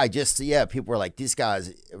dude. man. Yeah, people were like, these guys,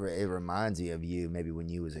 it reminds me of you maybe when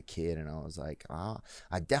you was a kid. And I was like, oh,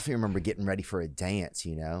 I definitely remember getting ready for a dance,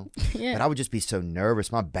 you know? Yeah. But I would just be so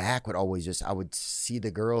nervous. My back would always just, I would see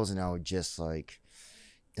the girls and I would just like,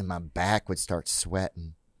 and my back would start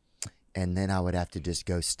sweating. And then I would have to just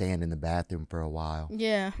go stand in the bathroom for a while.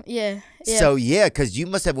 Yeah. Yeah. So, yeah, because you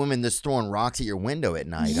must have women just throwing rocks at your window at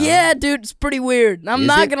night. huh? Yeah, dude, it's pretty weird. I'm Is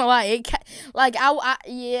not it? gonna lie.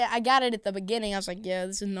 I got it at the beginning. I was like, yeah,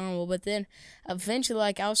 this is normal. But then eventually,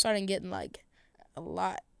 like, I was starting getting like a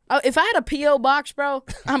lot. If I had a PO box, bro,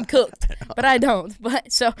 I'm cooked. But I don't. But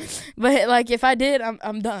like, if I did,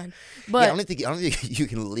 I'm done. But Yeah, I don't think you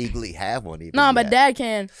can legally have one even. no, but yet. Dad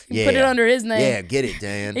can. He put it Yeah. under his name. Yeah, get it,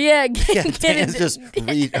 Dan. Yeah, get Dan's it. just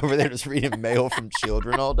over there just reading mail from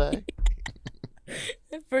children all day.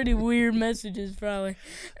 Pretty weird messages, probably.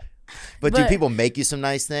 But do But- people make you some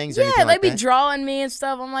nice things? Or Yeah, anything they like be that? drawing me and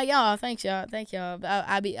stuff. I'm like, oh, thanks y'all, thank y'all.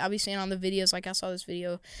 I be seeing on the videos. Like I saw this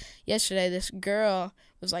video yesterday. This girl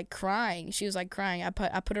was like crying. She was like crying. I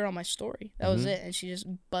put her on my story. That Mm-hmm. was it, and she just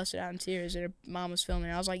busted out in tears. And her mom was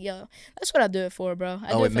filming. I was like, yo, that's what I do it for, bro. I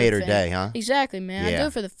do Oh, it it for made the her fans. day, huh? Exactly, man. I Yeah. do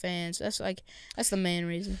it for the fans. That's the main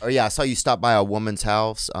reason. Oh yeah, I saw you stop by a woman's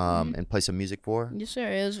house Mm-hmm. and play some music for her. Yes, sir.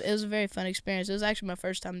 It was a very fun experience. It was actually my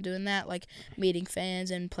first time doing that, like meeting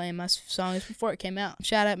fans and playing my songs before it came out.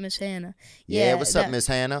 Shout out Miss Hannah. Yeah, what's up, that- Miss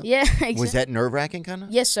Hannah? Yeah, exactly. Was that nerve-wracking kind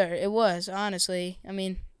of? Yes, sir. It was, honestly. I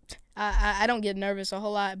mean, I don't get nervous a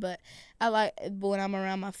whole lot, but when I'm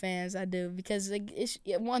around my fans, I do, because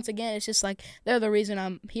once again, it's just like they're the reason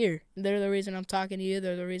I'm here. They're the reason I'm talking to you.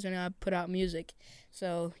 They're the reason I put out music.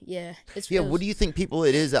 So yeah, What do you think people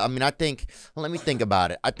it is? I mean, I think, well, let me think about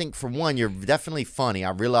it. I think for one, you're definitely funny. I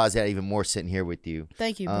realize that even more sitting here with you.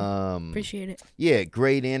 Thank you, bro. Appreciate it. Yeah,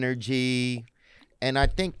 great energy. And I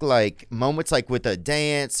think like moments like with a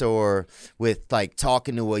dance or with like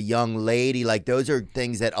talking to a young lady, like those are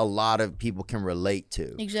things that a lot of people can relate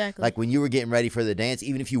to. Exactly. Like when you were getting ready for the dance,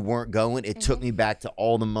 even if you weren't going, it took me back to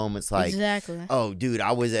all the moments like, exactly. oh, dude,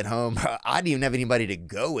 I was at home. I didn't even have anybody to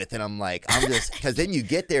go with. And I'm like, I'm just, because then you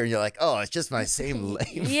get there and you're like, oh, it's just my same lame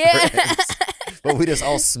Yeah. friends. But we just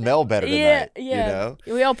all smell better tonight, Yeah, you yeah. know?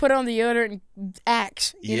 We all put on deodorant and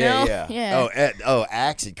Axe. You know? Yeah. Oh,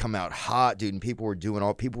 Axe had come out hot, dude, and people were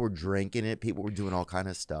drinking it. People were doing all kind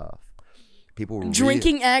of stuff. People were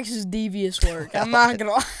Drinking Axe is devious work. I'm not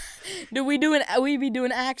gonna lie. Dude, we be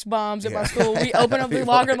doing Axe bombs at my school. We open up the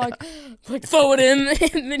locker and like throw it in,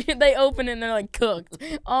 and then they open it and they're like cooked.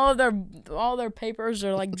 All their papers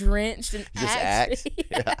are like drenched in Just Axe. Axe.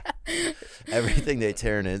 Yeah. Everything they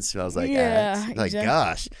tearing in smells like Yeah, Axe. Like, exactly.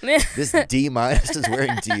 gosh, this D- is wearing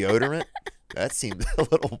deodorant? That seems a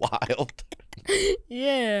little wild.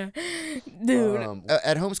 Yeah, dude.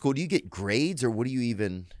 At homeschool, do you get grades or what do you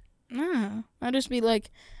even? Nah,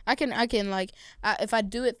 I I can like if I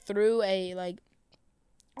do it through a like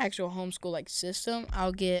actual homeschool like system,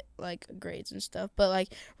 I'll get like grades and stuff. But like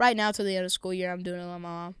right now till the end of school year, I'm doing it with my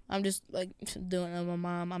mom. I'm just like doing it with my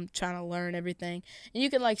mom. I'm trying to learn everything, and you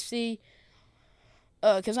can like see,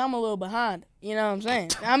 cause I'm a little behind. You know what I'm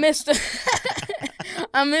saying? I missed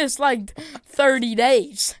I missed like 30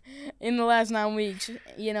 days in the last 9 weeks.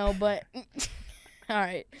 You know, but. All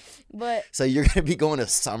right, but So you're gonna be going to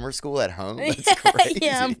summer school at home? That's crazy.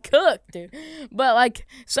 yeah, I'm cooked, dude. But like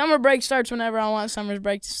summer break starts whenever I want summer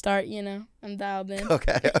break to start. You know, I'm dialed in.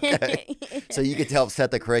 Okay. So you get to help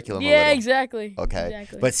set the curriculum. a Yeah, little. exactly. Okay.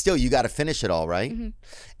 Exactly. But still, you got to finish it all, right? Mhm.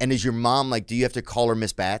 And is your mom like? Do you have to call her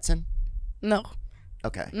Miss Batson? No,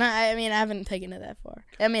 Okay. no. I mean, I haven't taken it that far.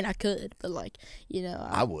 I mean, I could, but like, you know,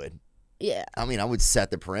 I would. yeah. I mean, I would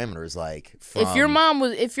set the parameters like from If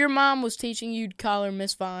your mom was teaching, you'd call her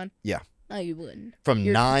Miss Vaughn. Yeah. No, you wouldn't. from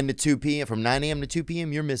you're- 9 to 2 p.m. From 9 a.m. to 2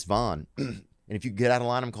 p.m. You're Miss Vaughn. And if you get out of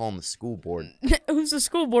line, I'm calling the school board. Who's the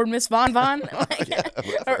school board, Miss Vaughn? Like, Yeah,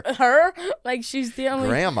 whatever. her? Like she's the only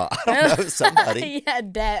Grandma. I don't know, somebody. yeah,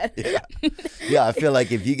 Dad. Yeah, I feel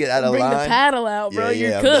like if you get out of Bring line. the paddle out, bro.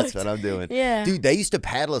 yeah, You're that's cooked. what I'm doing. Yeah. Dude, they used to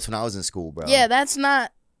paddle us when I was in school, bro. Yeah, that's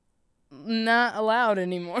not allowed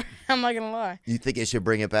anymore. I'm not gonna lie. You think it should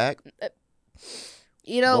bring it back?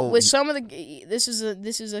 You know, Well, with some of the this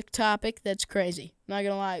is a topic that's crazy. Not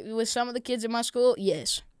gonna lie. With some of the kids in my school,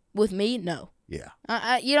 yes. With me, no. Yeah.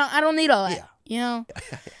 I don't need all that. Yeah. You know,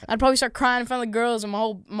 I'd probably start crying in front of the girls, and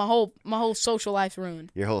my whole social life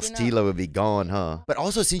ruined. Your whole You know? stilo would be gone, huh? But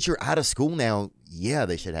also, since you're out of school now, yeah,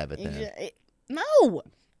 they should have it then. No,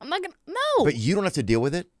 I'm not gonna. No. But you don't have to deal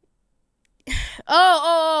with it.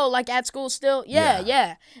 Oh, like at school still? Yeah.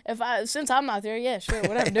 Yeah. Since I'm not there, yeah, sure,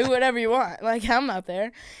 whatever. Do whatever you want. Like I'm not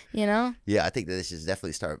there, you know. Yeah, I think that they should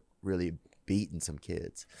definitely start really beating some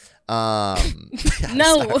kids. No,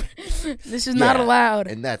 Sorry. this is not Yeah, allowed.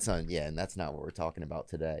 And that's not what we're talking about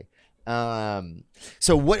today.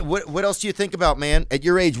 So what else do you think about, man? At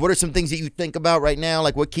your age, what are some things that you think about right now?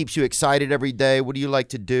 Like what keeps you excited every day? What do you like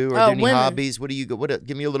to do? Are there any women. hobbies? What do you go?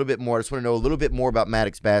 Give me a little bit more. I just want to know a little bit more about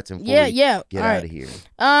Maddox Batson before Yeah, we yeah. get all out right. of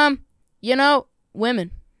here. You know,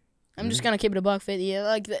 women. I'm Mm-hmm. just gonna keep it $1.50. Yeah,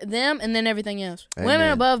 like them, and then everything else. Women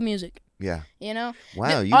Amen. above music. Yeah. You know.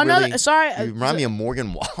 Wow, you Another, really sorry. you remind me of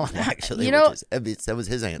Morgan Wallen, actually. You know- that was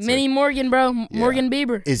his answer. Mini Morgan, bro. Morgan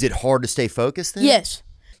Bieber. Is it hard to stay focused then? Yes.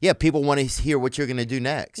 Yeah, people want to hear what you're going to do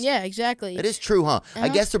next. Yeah, exactly. It is true, huh? I Uh-huh.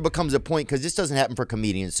 guess there becomes a point, because this doesn't happen for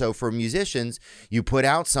comedians. So for musicians, you put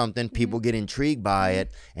out something, people Mm-hmm. get intrigued by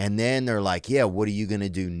it, and then they're like, yeah, what are you going to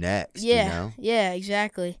do next? Yeah. You know? Yeah,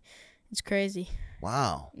 exactly. It's crazy.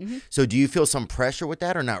 Wow. Mm-hmm. So do you feel some pressure with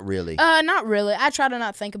that or not really? Not really. I try to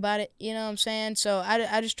not think about it. You know what I'm saying? So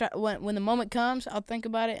I just try when the moment comes, I'll think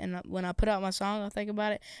about it, and when I put out my song, I'll think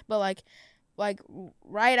about it. But like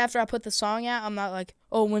right after I put the song out, I'm not like,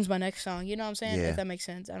 oh, when's my next song? You know what I'm saying? Yeah. If that makes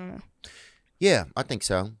sense. I don't know. Yeah, I think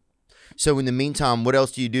so. So in the meantime, what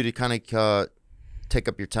else do you do to kind of take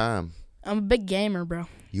up your time? I'm a big gamer, bro.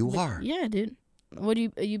 You are. Yeah, dude. What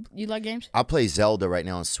do you like games? I play Zelda right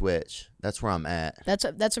now on Switch. That's where I'm at.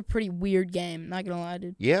 That's a pretty weird game. Not gonna lie,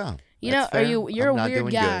 dude. Yeah. You know, that's fair. you're I'm a not weird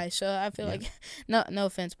doing guy, good. so I feel Yeah. like no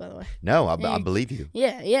offense, by the way. No, I Yeah. believe you.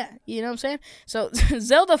 Yeah, you know what I'm saying? So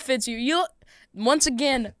Zelda fits you. Once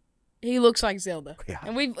again, he looks like Zelda. Yeah.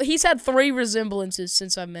 And he's had 3 resemblances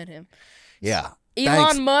since I met him. Yeah. Elon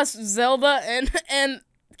Thanks. Musk, Zelda, and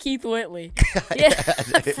Keith Whitley. Yeah.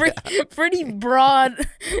 Pretty broad.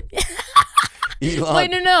 Elon. Wait,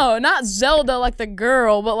 no, not Zelda like the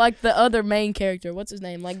girl, but like the other main character. What's his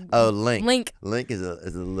name? Like Oh, Link. Link. Link is a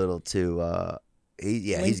little too.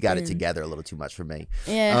 He's got it LinkedIn. together a little too much for me.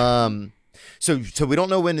 Yeah. So we don't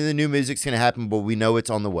know when the new music's gonna happen, but we know it's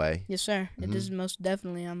on the way. Yes, sir. Mm-hmm. It is most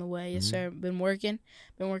definitely on the way. Yes, sir. Been working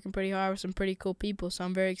pretty hard with some pretty cool people, so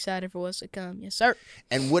I'm very excited for what's to come. Yes, sir.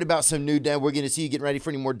 And what about some new dance? We're gonna see you getting ready for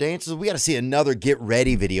any more dances. We got to see another get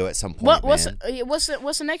ready video at some point. What's man. what's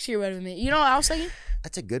the next year ready with me? You know what I was thinking?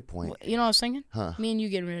 That's a good point. You know what I was thinking? Huh? Me and you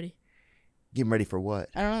getting ready. Getting ready for what?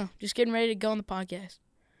 I don't know. Just getting ready to go on the podcast.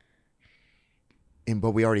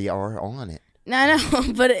 But we already are on it. No, I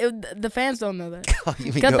know, but the fans don't know that.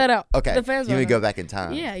 You mean Cut that out. Okay. The fans you don't mean know. go back in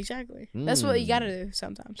time? Yeah, exactly. That's what you got to do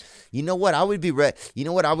sometimes. You know what? I would be You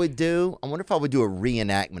know what I would do? I wonder if I would do a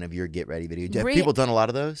reenactment of your get ready video. Have people done a lot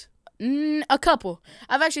of those? A couple.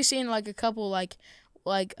 I've actually seen like a couple like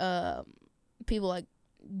people like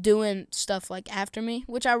doing stuff like after me,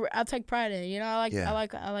 which I take pride in. You know, I Yeah.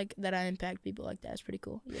 like that I impact people like that. It's pretty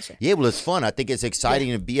cool. Yes, sir. Yeah, well, it's fun. I think it's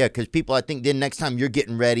exciting to be because people, I think then next time you're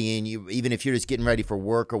getting ready and you, even if you're just getting ready for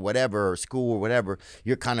work or whatever, or school or whatever,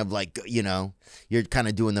 you're kind of like, you know, you're kind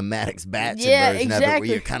of doing the Maddox Batson Yeah, version of it where exactly.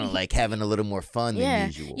 you're kind of like having a little more fun Yeah, than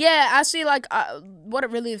usual. yeah. I see. Like what it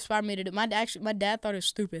really inspired me to do. My dad thought it was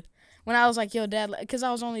stupid when I was like, "Yo, Dad," because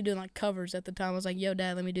I was only doing like covers at the time. I was like, "Yo,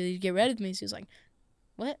 Dad, let me do these. Get ready with me." So he was like,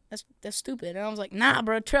 "What? That's stupid." And I was like, "Nah,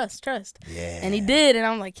 bro, trust." Yeah. And he did, and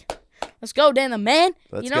I'm like, "Let's go, Dan, the man."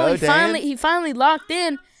 Let's you know, go, he finally locked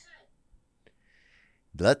in.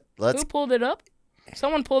 Let's. Who pulled it up?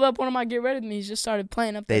 Someone pulled up one of my Get Ready With Me's. Just started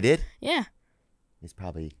playing up They there. did? Yeah, It's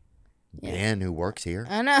probably Yeah. Ben who works here.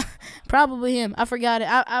 I know. Probably him. I forgot it.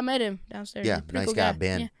 I met him downstairs. Yeah, He's a pretty nice cool guy,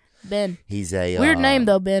 Ben. Yeah. Ben. He's a Weird name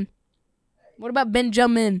though, Ben. What about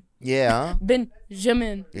Benjamin? Yeah.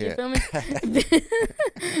 Benjamin. Yeah. You feel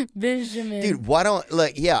me? Benjamin. Dude, why don't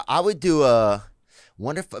I would do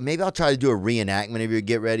wonder if maybe I'll try to do a reenactment of your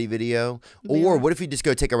Get Ready video. Or what if you just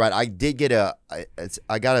go take a ride? I did get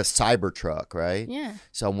I got a cyber truck, right? Yeah.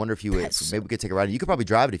 So I wonder if you would maybe we could take a ride. You could probably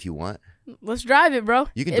drive it if you want. Let's drive it, bro.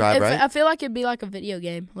 You can drive, right? I feel like it'd be like a video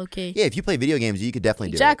game, low key. Yeah, if you play video games, you could definitely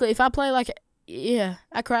Exactly. If I play like, yeah,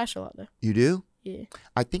 I crash a lot though. do it. You do? Yeah.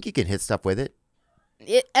 I think you can hit stuff with it.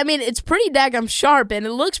 I mean, it's pretty daggum sharp and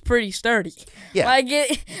it looks pretty sturdy. Yeah. Like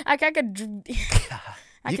I could.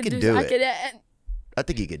 You can do it. I could. I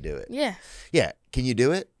think you could do it. Yeah. Yeah. Can you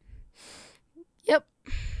do it? Yep.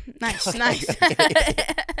 Nice. Nice.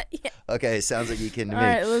 Yeah. Okay, sounds like you can to All me.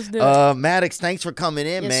 right, let's do it. Maddox, thanks for coming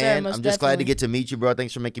in, Yes, sir, man. most I'm just glad to definitely. get to meet you, bro.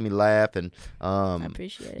 Thanks for making me laugh, and I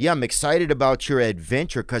appreciate it. yeah, I'm excited about your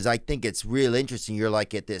adventure because I think it's real interesting. You're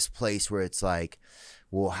like at this place where it's like,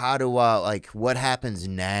 well, how do I like what happens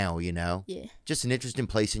now? You know, Yeah. just an interesting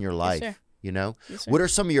place in your life. sir. You know, Yes, sir. what are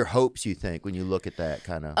some of your hopes? You think when you look at that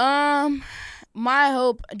kind of? My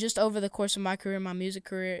hope just over the course of my career, my music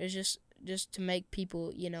career, is just to make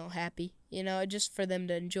people, you know, happy. You know, just for them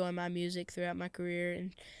to enjoy my music throughout my career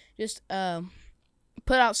and just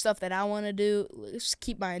put out stuff that I want to do, just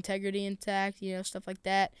keep my integrity intact, you know, stuff like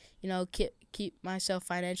that. You know, keep myself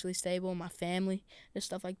financially stable, my family, just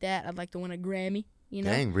stuff like that. I'd like to win a Grammy, you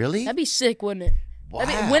know. Dang, really? That'd be sick, wouldn't it?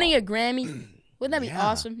 Wow. Winning a Grammy, wouldn't that be Yeah.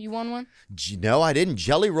 awesome? You won one? No, I didn't.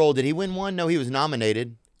 Jelly Roll, did he win one? No, he was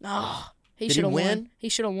nominated. Oh, he Did he should have win? won. He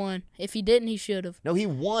should have won. If he didn't, he should have. No, he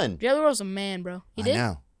won. Jelly Roll's a man, bro. He did? I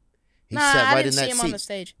know. He Nah, sat I right didn't in that see him seat. on the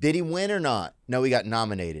stage. Did he win or not? No, he got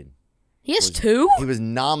nominated. He has two? He was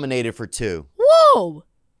nominated for 2. Whoa.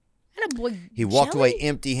 That boy. He walked Jelly? away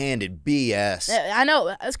empty-handed. BS. I know.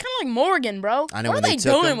 It's kind of like Morgan, bro. I know What when are they they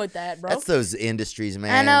took doing him. with that, bro? That's those industries,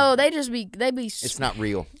 man. I know. They be. It's not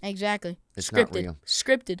real. Exactly. It's Scripted. not real.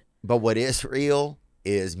 Scripted. But what is real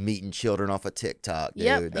is meeting children off of TikTok, dude.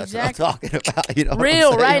 Yep, That's exactly. what I'm talking about. You know what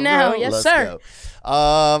Real I'm saying, right now. bro? Yes, Let's sir. go.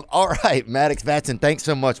 All right, Maddox Batson, thanks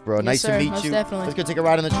so much, bro. Yes, nice sir, to meet most you. definitely. Let's go take a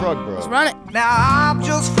ride in the truck, bro. Let's run it. Now I'm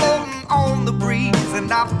just floating on the breeze,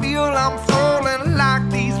 and I feel I'm falling like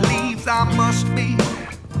these leaves. I must be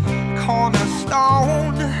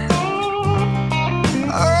cornerstone.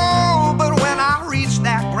 Oh, but when I reach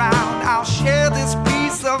that ground, I'll share this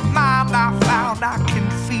peace of mind I found. I can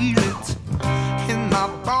feel it in my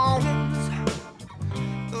bones,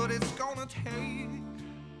 but it's gonna take